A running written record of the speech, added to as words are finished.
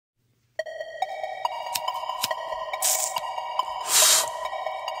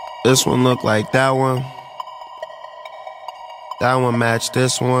This one look like that one. That one match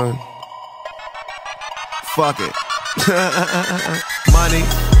this one. Fuck it. Money.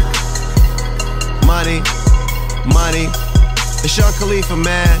 Money. Money. It's Young Khalifa,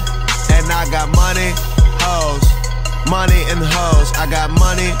 man. And I got money, hoes. Money and hoes. I got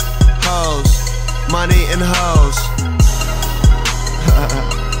money, hoes. Money and hoes.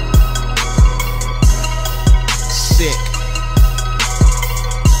 Sick.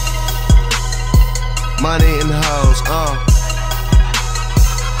 Money and hoes,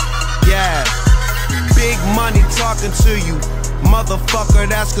 yeah. Big money talking to you, motherfucker,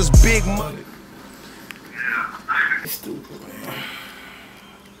 that's cause big money. Stupid, man.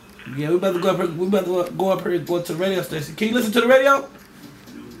 Yeah, we about to go up here, and go to the radio station. Can you listen to the radio?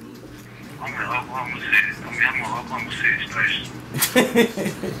 I'm in Oklahoma City. I'm on Oklahoma City station.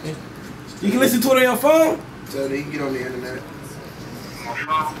 You can listen to it on your phone? So you can get on the internet. My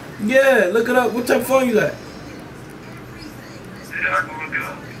phone? Yeah, look it up. What type of phone you got? Yeah, I can look it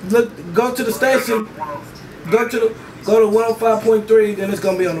up. Look, go to the station. Go to 105.3. Then it's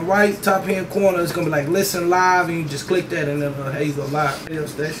gonna be on the right top hand corner. It's gonna be like listen live, and you just click that, and then hey, you go live radio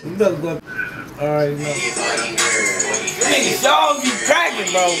station. You better go up. All right, no. Niggas, y'all be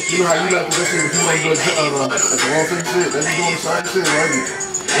cracking, bro. You know how you like to go see the people at the wall thing shit? They be doing the same shit, right?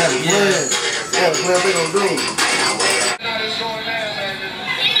 Yeah, the plan. Yeah, the plan they gonna do.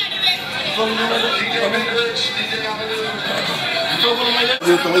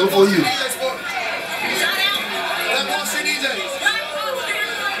 Just waiting for you.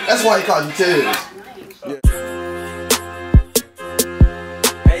 That's why he called you Tez.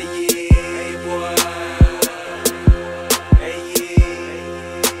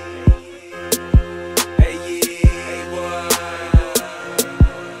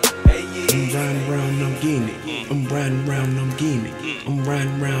 I'm riding around, I'm getting it. I'm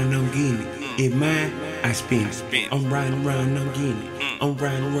riding around, I'm getting it. If mine, I spend it. I'm riding around, I'm getting it. I'm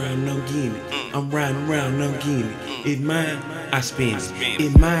riding around, I'm getting it. I'm riding around, I'm getting it. If mine, I spend it.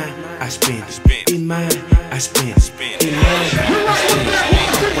 If mine, I spend it. If mine, I spend it. If mine, I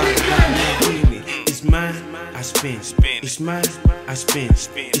spend it. It's mine, I spend it. It's mine, I spend it.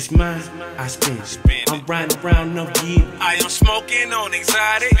 It's mine, I spend it. I'm riding around, I'm getting it. I am smoking on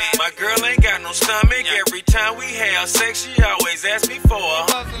exotic. My girl ain't got no stomach. Every time we have sex, she always asks me for a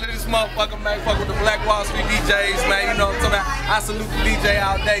hustle. This motherfucker, man, fuck with the Black Wall Street DJs, man. You know what I'm talking about? I salute the DJ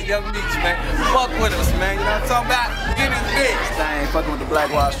all day, Young Meeks, man. Fuck with us, man. You know what I'm talking about? Get it big. Thing, fucking with the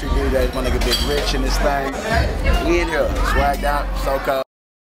Black Wall Street DJs, my nigga Biggrich in this thing. We in here, swagged out, so cold.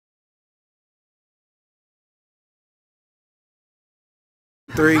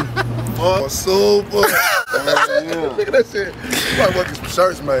 Three, four, super. Look at that shit. You might want these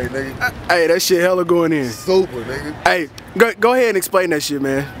shirts made, nigga. Hey, that shit hella going in. Super, nigga. Hey, go ahead and explain that shit,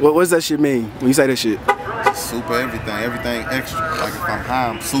 man. What's that shit mean when you say that shit? Super everything extra. Like if I'm high,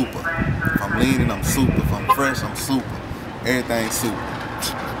 I'm super. If I'm leaning, I'm super. If I'm fresh, I'm super. Everything super.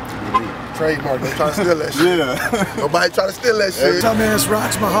 Trademark, don't try to steal that shit. Yeah. Nobody try to steal that shit. My man's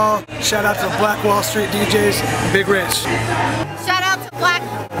Rocks Mahal. Shout out to the Black Wall Street DJs and Biggrich. Shout out to Black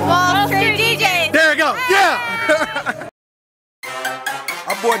Wall Street DJs. There you go. Yeah.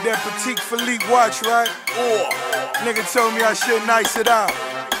 I bought that Petite Philippe watch, right? Nigga told me I should nice it out.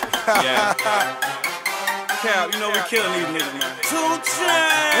 Yeah. Cap, you know we killing these niggas, man. 2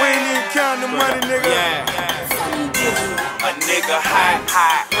 chains. We ain't even counting the money, nigga. Yeah. A nigga hot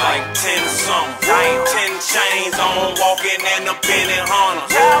like 10 something. 10 chains on, walking in the Benny Hunters.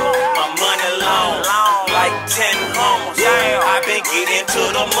 My money long, like 10 hummers. I been getting to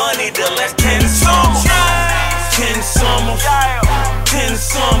the money the last 10 summers. 10 summers, 10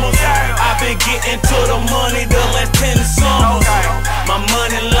 summers. I been getting to the money the last 10 summers. My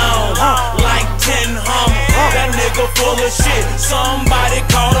money long, like 10 hummers. That nigga full of shit, somebody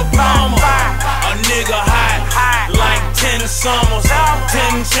call a bomber. A nigga hot, like 10 summers.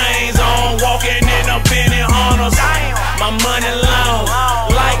 10 chains on, walking in the Benny Hunters. My money long,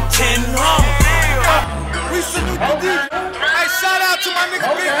 like 10 hummers. We salute the DJ. Hey, shout out to my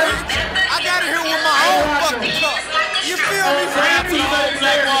nigga Biggrich. I got it here with my own fucking cup. You feel me? Shout out to the whole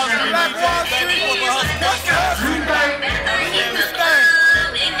Black Wall Street. Black Wall Street. What's the hustle?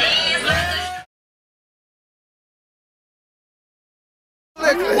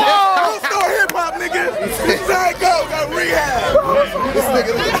 Whoa! Don't start hip-hop, nigga. This is how it goes. Got rehab. This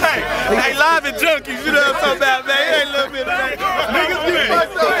nigga, Hey, live and junkies, you know what I'm talking about, man. Ain't a little bit of that. niggas be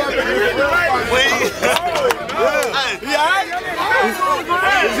fucked up. He alright?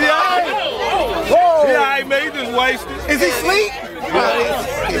 Is he alright? He alright, man. He just wasted. Is he asleep?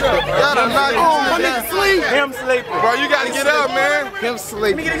 Y'all done knocked My nigga sleep. Him sleeping. Bro, you gotta get up, man. Him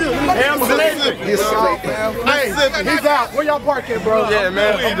sleeping. Him sleeping. He's sleeping. Hey, he's out. Where y'all park at, bro? Yeah,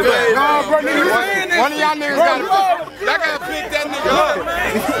 man. Nah, bro, nigga. One of y'all niggas gotta pick that nigga up.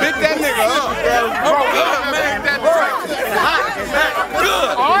 Pick that nigga up, bro. Man, that good.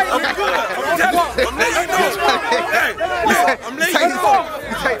 All right, okay. Good. I'm letting you know. Hey, I'm letting you know.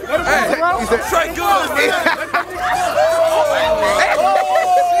 Hey, straight good, man.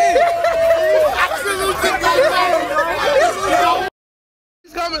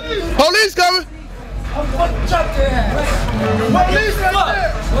 Police coming! I'm fucking jump their ass. Police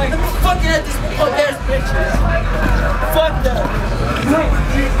coming! Like, fucking at this punk ass bitches. Fuck them.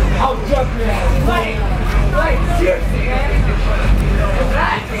 I'll jump their ass.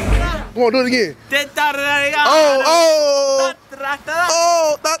 Come on, do it again.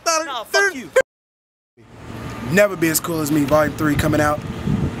 No, fuck you. Never Be As Cool As Me, Volume 3 coming out.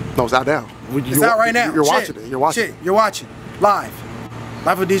 No, it's out now. It's out right now. You're watching it. You're watching it. You're watching. Live.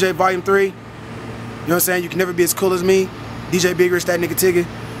 Live with DJ Volume 3. You know what I'm saying? You Can Never Be As Cool As Me. DJ Biggrich, that nigga Tigger.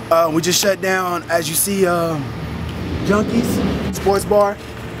 We just shut down, as you see, Junkies, Sports Bar.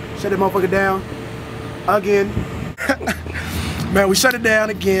 Shut that motherfucker down. Again. Man, we shut it down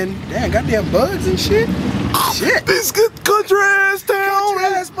again. Damn, goddamn bugs and shit. Shit. This good country ass town. Country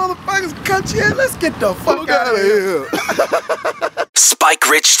ass motherfuckers, country ass. Let's get the fuck out of here.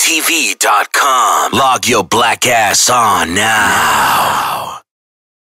 SpikeRichTV.com. Log your black ass on now.